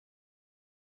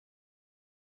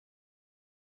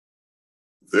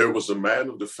There was a man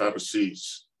of the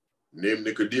Pharisees named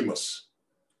Nicodemus,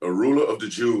 a ruler of the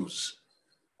Jews.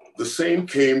 The same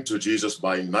came to Jesus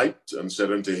by night and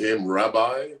said unto him,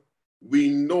 Rabbi, we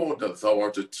know that thou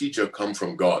art a teacher come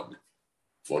from God,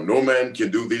 for no man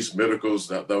can do these miracles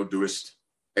that thou doest,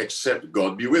 except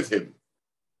God be with him.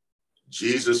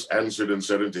 Jesus answered and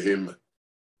said unto him,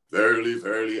 Verily,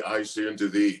 verily, I say unto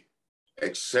thee,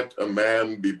 except a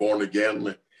man be born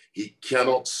again, he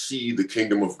cannot see the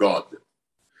kingdom of God.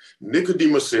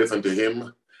 Nicodemus saith unto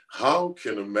him, How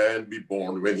can a man be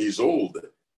born when he is old?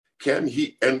 Can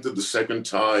he enter the second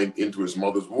time into his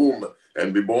mother's womb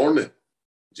and be born?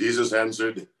 Jesus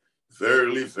answered,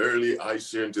 Verily, verily, I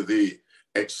say unto thee,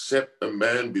 except a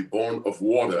man be born of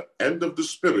water and of the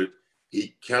Spirit,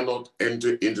 he cannot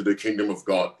enter into the kingdom of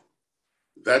God.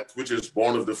 That which is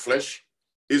born of the flesh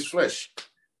is flesh,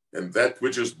 and that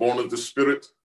which is born of the Spirit